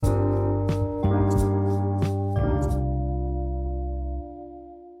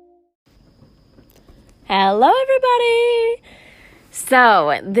Hello, everybody.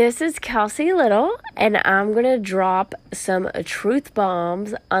 So, this is Kelsey Little, and I'm going to drop some truth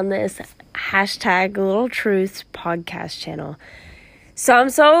bombs on this hashtag Little Truths podcast channel. So, I'm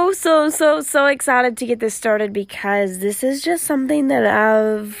so excited to get this started because this is just something that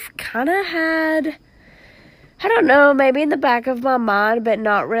I've kind of had, I don't know, maybe in the back of my mind, but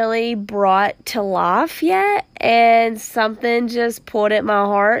not really brought to life yet. And something just pulled at my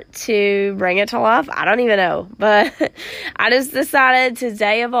heart to bring it to life. I don't even know. But I just decided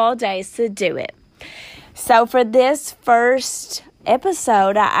today of all days to do it. So for this first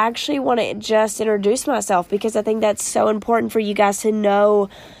episode, I actually want to just introduce myself because I think that's so important for you guys to know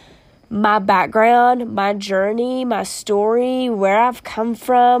my background, my journey, my story, where I've come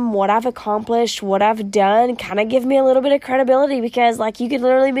from, what I've accomplished, what I've done, kind of give me a little bit of credibility because, like, you could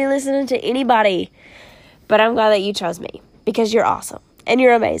literally be listening to anybody. But I'm glad that you chose me because you're awesome and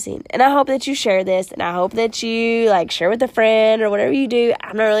you're amazing. And I hope that you share this and I hope that you, share with a friend or whatever you do.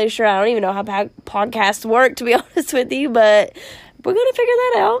 I'm not really sure. I don't even know how podcasts work, to be honest with you, but we're going to figure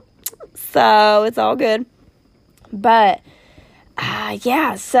that out. So it's all good. But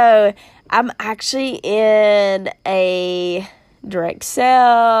so I'm actually in a direct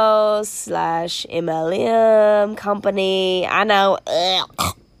sales / MLM company. I know,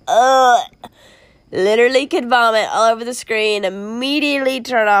 literally could vomit all over the screen, immediately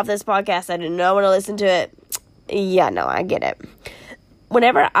turn off this podcast. I did not want to listen to it. Yeah, no, I get it.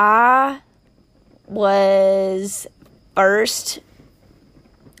 Whenever I was first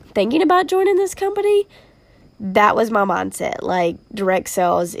thinking about joining this company, that was my mindset. Direct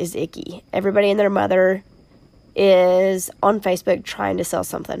sales is icky. Everybody and their mother is on Facebook trying to sell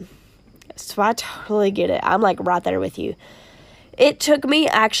something. So I totally get it. I'm right there with you. It took me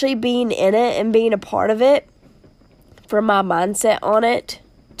actually being in it and being a part of it for my mindset on it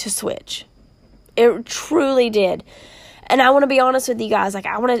to switch. It truly did. And I want to be honest with you guys.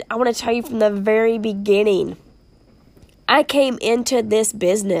 I want to tell you from the very beginning, I came into this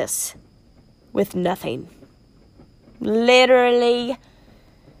business with nothing. Literally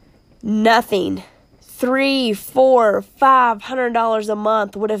nothing. $300, $400, $500 a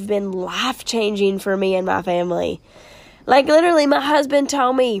month would have been life-changing for me and my family. Literally, my husband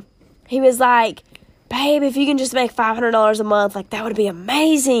told me, he was like, babe, if you can just make $500 a month, that would be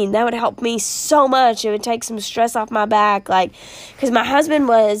amazing. That would help me so much. It would take some stress off my back. Because my husband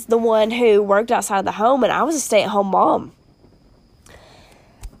was the one who worked outside of the home, and I was a stay-at-home mom.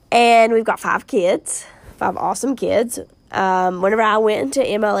 And we've got 5 kids, 5 awesome kids. Whenever I went into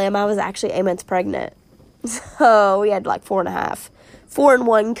MLM, I was actually 8 months pregnant. So we had 4.5, 4 and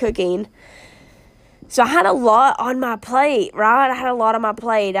 1 cooking. So I had a lot on my plate, right? I had a lot on my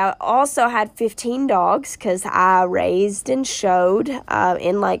plate. I also had 15 dogs because I raised and showed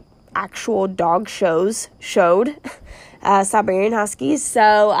in actual dog showed Siberian Huskies.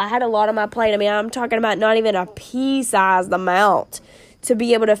 So I had a lot on my plate. I mean, I'm talking about not even a pea-sized amount to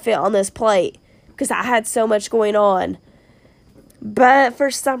be able to fit on this plate because I had so much going on. But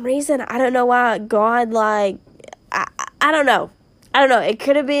for some reason, I don't know why God, I don't know. It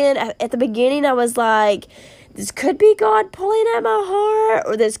could have been, at the beginning, I was like, this could be God pulling at my heart,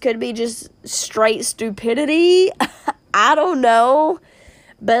 or this could be just straight stupidity. I don't know.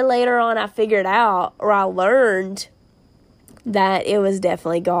 But later on, I figured out, or I learned that it was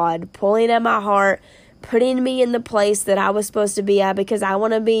definitely God pulling at my heart, putting me in the place that I was supposed to be at, because I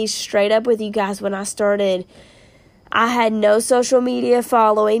want to be straight up with you guys. When I started, I had no social media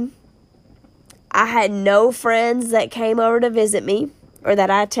following. I had no friends that came over to visit me or that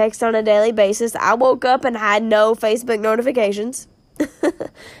I text on a daily basis. I woke up and had no Facebook notifications.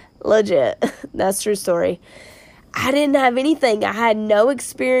 Legit. That's true story. I didn't have anything. I had no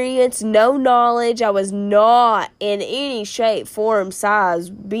experience, no knowledge. I was not in any shape, form, size,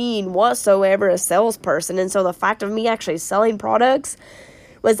 being whatsoever a salesperson. And so the fact of me actually selling products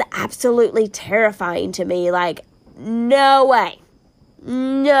was absolutely terrifying to me. No way.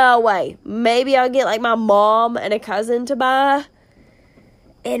 No way. Maybe I'll get my mom and a cousin to buy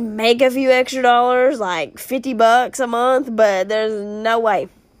and make a few extra dollars, $50 a month, but there's no way.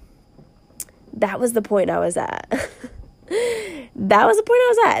 That was the point I was at.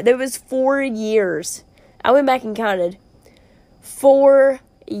 There was 4 years. I went back and counted. 4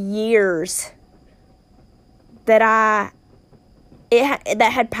 years that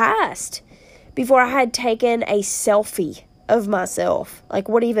had passed before I had taken a selfie of myself.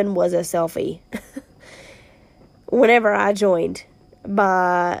 What even was a selfie? Whenever I joined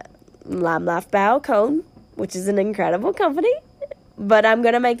by Lime Life Balcone, which is an incredible company, But I'm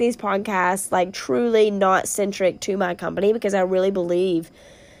going to make these podcasts like truly not centric to my company, because I really believe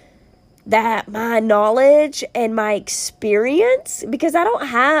that my knowledge and my experience, because I don't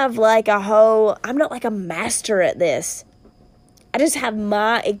have I'm not like a master at this. I just have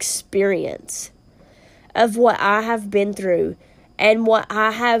my experience of what I have been through and what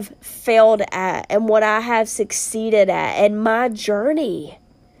I have failed at and what I have succeeded at, and my journey.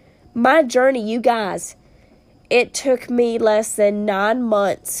 My journey, you guys, it took me less than 9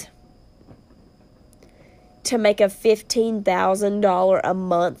 months to make a $15,000 a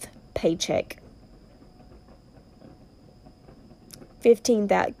month paycheck.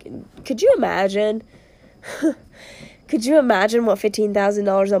 15,000. Could you imagine? Could you imagine what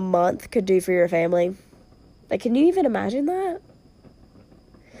 $15,000 a month could do for your family? Like, can you even imagine that?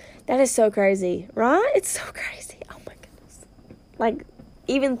 That is so crazy, right? It's so crazy. Oh my goodness. Like,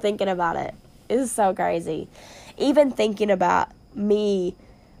 even thinking about it is so crazy. Even thinking about me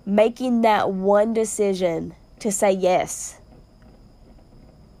making that one decision to say yes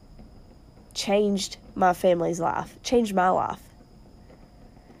changed my family's life, changed my life.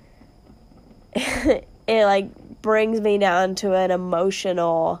 It like brings me down to an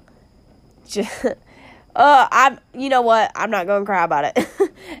emotional you know what? I'm not going to cry about it.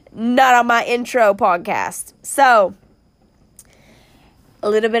 Not on my intro podcast. So, a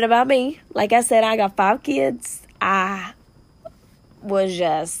little bit about me. Like I said, I got 5 kids. I was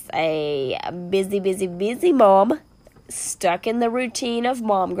just a busy mom, stuck in the routine of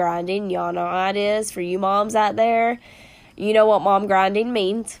mom grinding. Y'all know how it is. For you moms out there, you know what mom grinding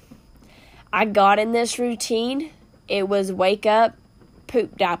means. I got in this routine. It was wake up,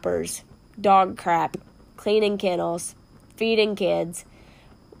 poop diapers, dog crap, cleaning kennels, feeding kids,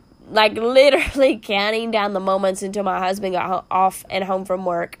 like literally counting down the moments until my husband got off and home from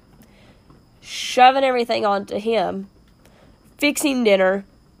work, shoving everything onto him, fixing dinner,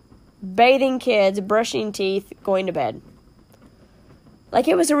 bathing kids, brushing teeth, going to bed. Like,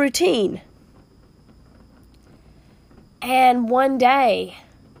 it was a routine. And one day,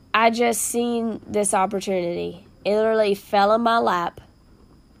 I just seen this opportunity. It literally fell in my lap.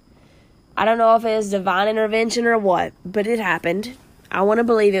 I don't know if it was divine intervention or what, but it happened. I want to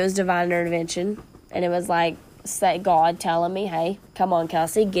believe it was divine intervention. And it was like, say, God telling me, hey, come on,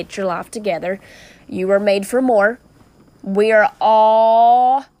 Kelsey, get your life together. You were made for more. We are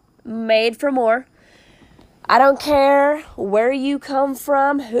all made for more. I don't care where you come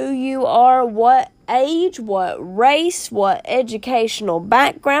from, who you are, what age, what race, what educational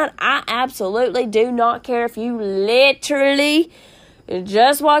background. I absolutely do not care if you literally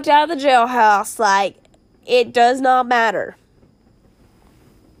just walked out of the jailhouse. Like, it does not matter.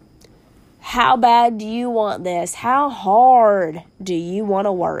 How bad do you want this? How hard do you want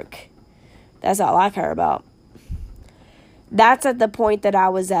to work? That's all I care about. That's at the point that I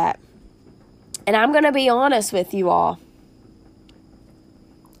was at. And I'm going to be honest with you all.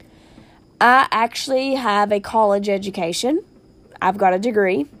 I actually have a college education. I've got a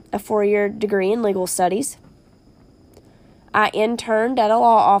degree, a 4-year degree in legal studies. I interned at a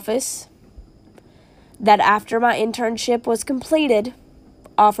law office that, after my internship was completed,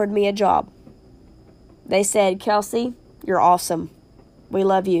 offered me a job. They said, Kelsey, you're awesome. We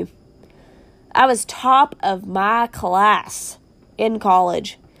love you. I was top of my class in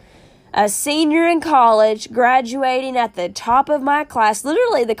college. A senior in college, graduating at the top of my class.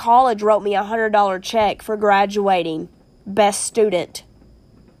 Literally, the college wrote me a $100 check for graduating best student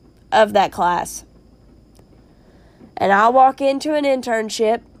of that class. And I walk into an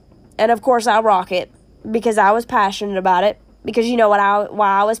internship, and of course I rock it because I was passionate about it. Because you know why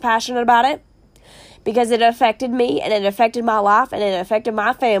I was passionate about it? Because it affected me, and it affected my life, and it affected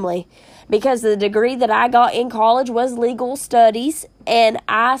my family. Because the degree that I got in college was legal studies, and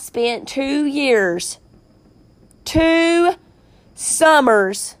I spent 2 years, 2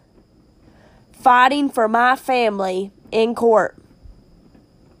 summers, fighting for my family in court.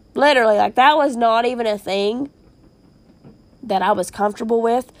 Literally, like, that was not even a thing that I was comfortable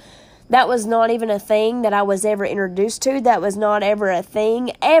with. That was not even a thing that I was ever introduced to. That was not ever a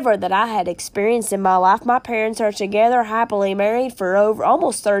thing ever that I had experienced in my life. My parents are together, happily married for over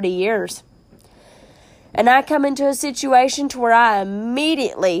almost 30 years. And I come into a situation to where I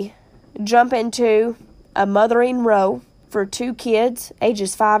immediately jump into a mothering row for 2 kids,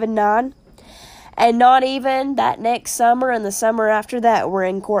 ages 5 and 9. And not even that next summer and the summer after that, we're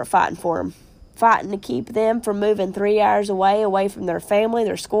in court fighting for them. Fighting to keep them from moving 3 hours away from their family,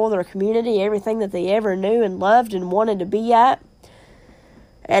 their school, their community, everything that they ever knew and loved and wanted to be at.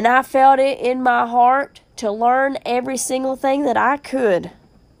 And I felt it in my heart to learn every single thing that I could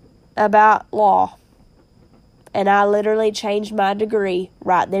about law. And I literally changed my degree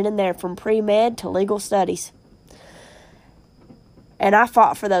right then and there from pre-med to legal studies. And I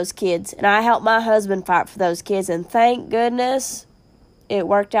fought for those kids. And I helped my husband fight for those kids. And thank goodness it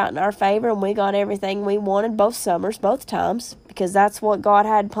worked out in our favor. And we got everything we wanted both summers, both times. Because that's what God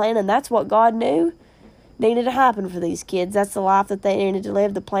had planned. And that's what God knew needed to happen for these kids. That's the life that they needed to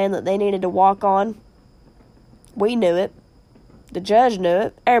live. The plan that they needed to walk on. We knew it. The judge knew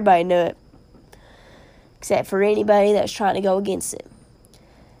it. Everybody knew it. Except for anybody that's trying to go against it.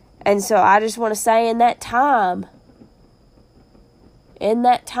 And so I just want to say in that time,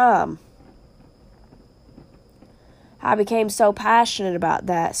 I became so passionate about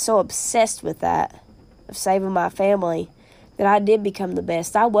that, so obsessed with that, of saving my family, that I did become the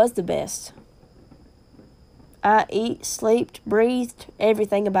best. I was the best. I eat, slept, breathed,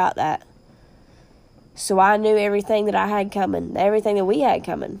 everything about that. So I knew everything that I had coming, everything that we had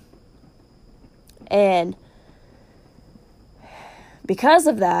coming. And because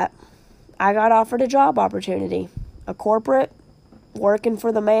of that, I got offered a job opportunity. A corporate, working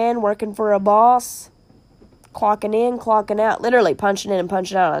for the man, working for a boss, clocking in, clocking out, literally punching in and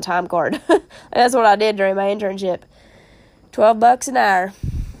punching out on a time card. That's what I did during my internship. $12 an hour.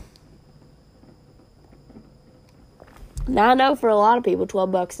 Now I know for a lot of people,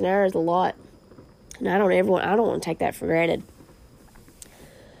 $12 an hour is a lot. And I don't want to take that for granted.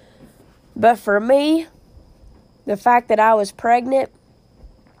 But for me, the fact that I was pregnant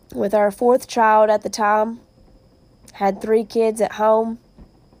with our 4th child at the time, had 3 kids at home,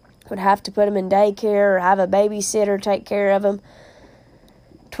 would have to put them in daycare or have a babysitter take care of them.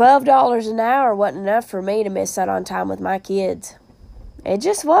 $12 an hour wasn't enough for me to miss out on time with my kids. It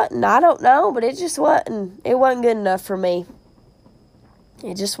just wasn't. I don't know, but it just wasn't. It wasn't good enough for me.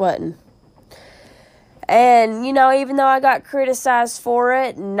 It just wasn't. And, even though I got criticized for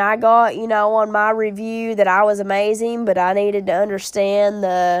it, and I got, on my review that I was amazing, but I needed to understand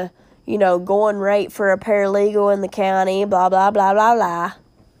the, going rate for a paralegal in the county, blah, blah, blah, blah, blah.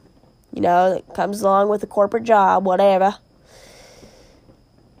 It comes along with a corporate job, whatever.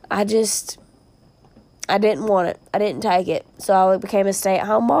 I didn't want it. I didn't take it. So I became a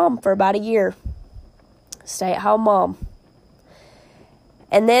stay-at-home mom for about a year. Stay-at-home mom.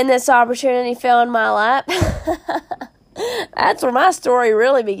 And then this opportunity fell in my lap. That's where my story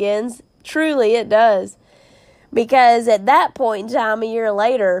really begins. Truly, it does. Because at that point in time, a year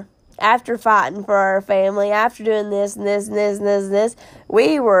later, after fighting for our family, after doing this and this and this and this and this,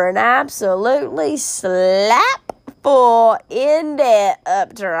 we were an absolutely slap full in debt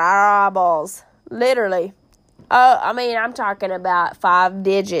up to our eyeballs. Literally. I'm talking about 5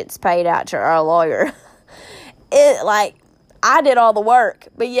 digits paid out to our lawyer. I did all the work,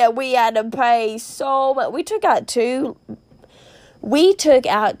 but yet we had to pay so much. We took out 2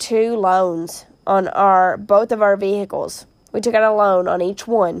 loans on both of our vehicles. We took out a loan on each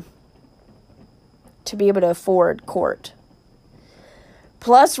one to be able to afford court.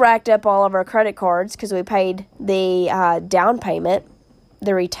 Plus racked up all of our credit cards because we paid the down payment,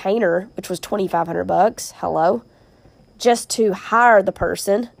 the retainer, which was $2,500. Hello. Just to hire the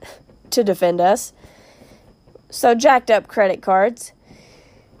person to defend us. So jacked up credit cards.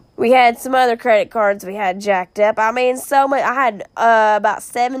 We had some other credit cards we had jacked up. So much. I had about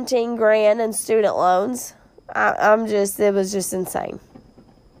 $17,000 in student loans. It was just insane.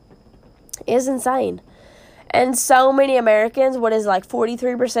 It's insane. And so many Americans,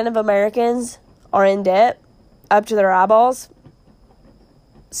 43% of Americans are in debt up to their eyeballs.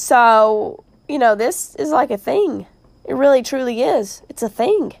 So, this is like a thing. It really, truly is. It's a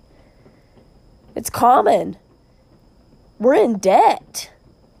thing. It's common. We're in debt,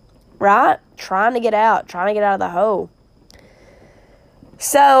 right? Trying to get out of the hole.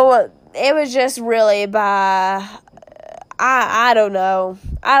 So it was just really I don't know.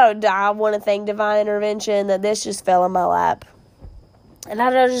 I want to thank divine intervention that this just fell in my lap. And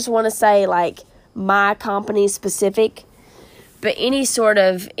I don't just want to say my company specific, but any sort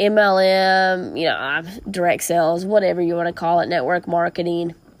of MLM, direct sales, whatever you want to call it, network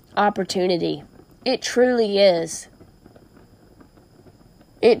marketing opportunity. It truly is.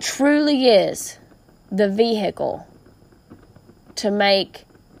 It truly is the vehicle to make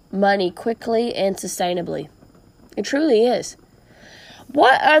money quickly and sustainably. It truly is.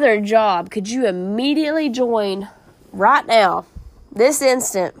 What other job could you immediately join right now, this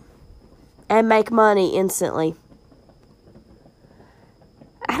instant, and make money instantly?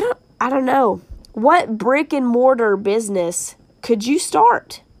 I don't know. What brick and mortar business could you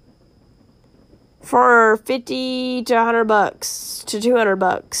start for $50 to $100 to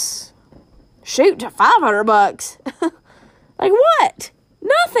 $200? Shoot, to $500. What?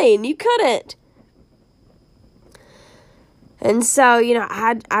 Nothing. You couldn't. And so,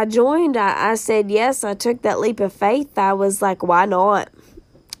 I joined. I said yes. I took that leap of faith. I was like, why not?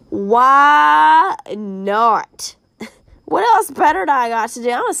 Why not? What else better do I got to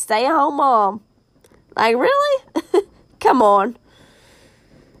do? I'm a stay-at-home mom. Like, really? Come on.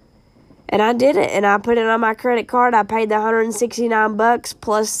 And I did it. And I put it on my credit card. I paid the $169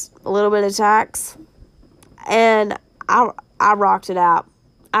 plus a little bit of tax. And I rocked it out.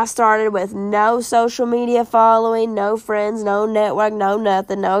 I started with no social media following, no friends, no network, no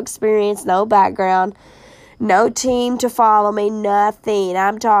nothing, no experience, no background, no team to follow me, nothing.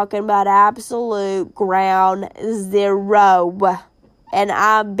 I'm talking about absolute ground zero. And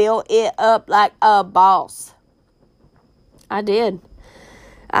I built it up like a boss. I did.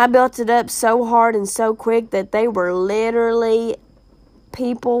 I built it up so hard and so quick that they were literally...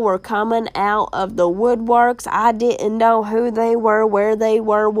 people were coming out of the woodworks. I didn't know who they were, where they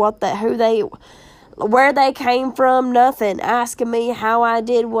were, where they came from, nothing. Asking me how I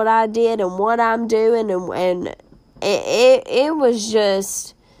did what I did and what I'm doing, and it was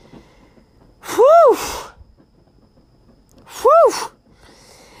just, whew.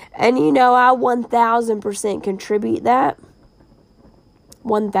 And I 1,000% contribute that,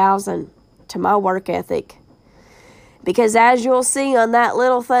 1,000 to my work ethic. Because as you'll see on that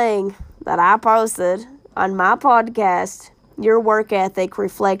little thing that I posted on my podcast, your work ethic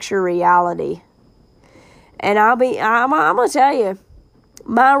reflects your reality. And I'm going to tell you,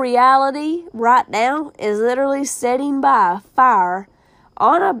 my reality right now is literally sitting by a fire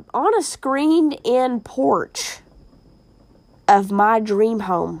on a screened-in porch of my dream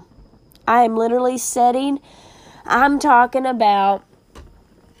home. I am literally I'm talking about...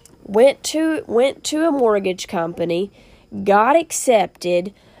 Went to a mortgage company, got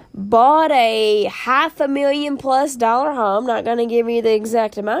accepted, bought a $500,000+ home. Not going to give you the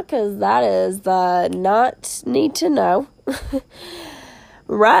exact amount because that is the not need to know.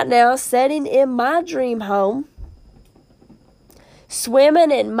 Right now, sitting in my dream home,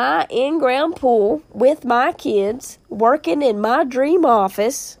 swimming in my in-ground pool with my kids, working in my dream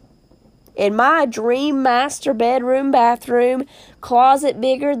office, in my dream master bedroom, bathroom, closet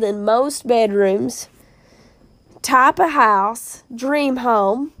bigger than most bedrooms, type of house, dream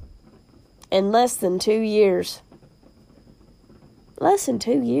home, in less than 2 years. Less than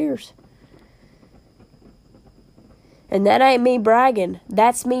 2 years. And that ain't me bragging.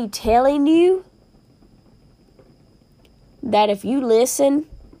 That's me telling you that if you listen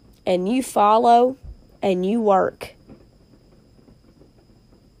and you follow and you work,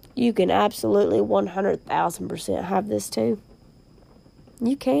 you can absolutely 100,000% have this too.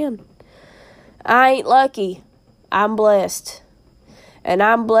 You can. I ain't lucky. I'm blessed. And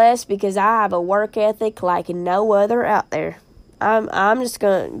I'm blessed because I have a work ethic like no other out there. I'm just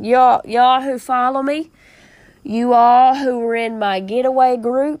gonna... Y'all who follow me, you all who are in my getaway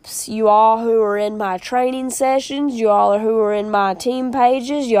groups, you all who are in my training sessions, you all who are in my team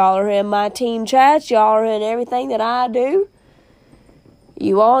pages, y'all are in my team chats, y'all are in everything that I do.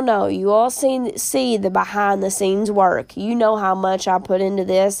 You all know, you all see the behind-the-scenes work. You know how much I put into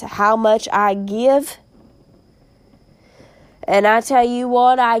this, how much I give. And I tell you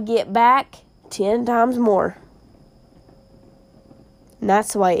what, I get back 10 times more. And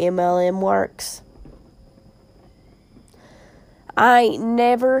that's the way MLM works. I ain't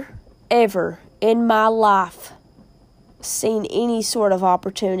never, ever in my life seen any sort of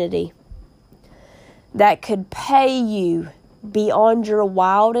opportunity that could pay you beyond your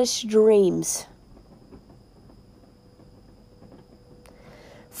wildest dreams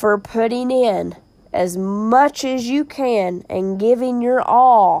for putting in as much as you can and giving your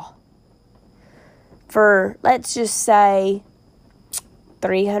all for, let's just say,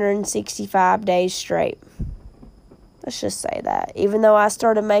 365 days straight. Let's just say that. Even though I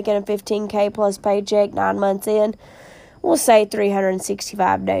started making a $15,000 plus paycheck 9 months in, we'll say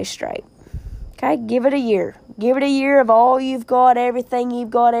 365 days straight. Okay, give it a year. Give it a year of all you've got, everything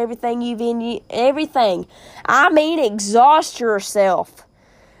you've got, everything you've in, everything. I mean, exhaust yourself.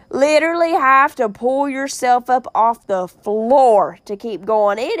 Literally have to pull yourself up off the floor to keep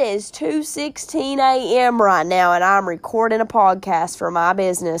going. It is 2:16 a.m. right now, and I'm recording a podcast for my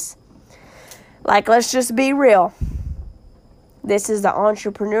business. Like, let's just be real. This is the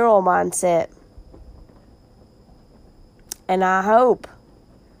entrepreneurial mindset. And I hope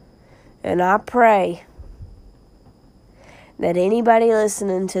and I pray that anybody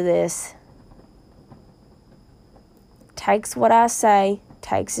listening to this takes what I say,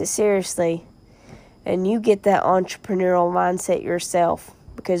 takes it seriously, and you get that entrepreneurial mindset yourself.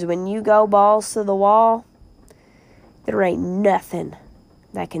 Because when you go balls to the wall, there ain't nothing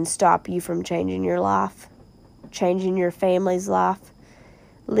that can stop you from changing your life. changing your family's life,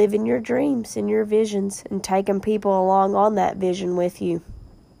 living your dreams and your visions, and taking people along on that vision with you.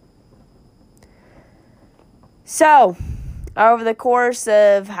 So, over the course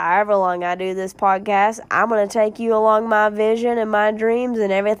of however long I do this podcast, I'm going to take you along my vision and my dreams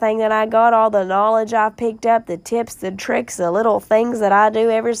and everything that I got, all the knowledge I've picked up, the tips, the tricks, the little things that I do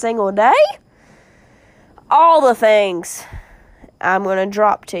every single day. All the things I'm going to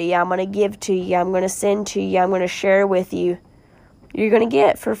drop to you, I'm going to give to you, I'm going to send to you, I'm going to share with you. You're going to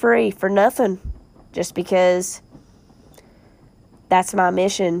get for free, for nothing, just because that's my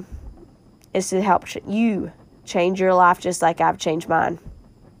mission, is to help you change your life just like I've changed mine.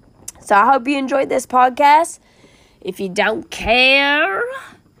 So I hope you enjoyed this podcast. If you don't care,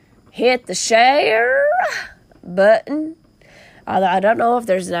 hit the share button. Although I don't know if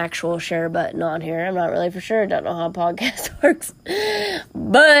there's an actual share button on here. I'm not really for sure. I don't know how a podcast works.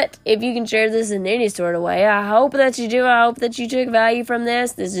 But if you can share this in any sort of way, I hope that you do. I hope that you took value from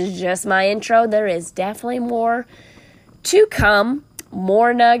this. This is just my intro. There is definitely more to come.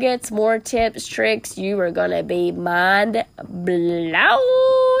 More nuggets, more tips, tricks. You are going to be mind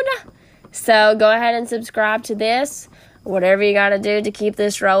blown. So go ahead and subscribe to this. Whatever you got to do to keep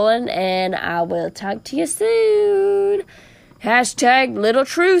this rolling. And I will talk to you soon. # Little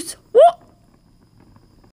Truth.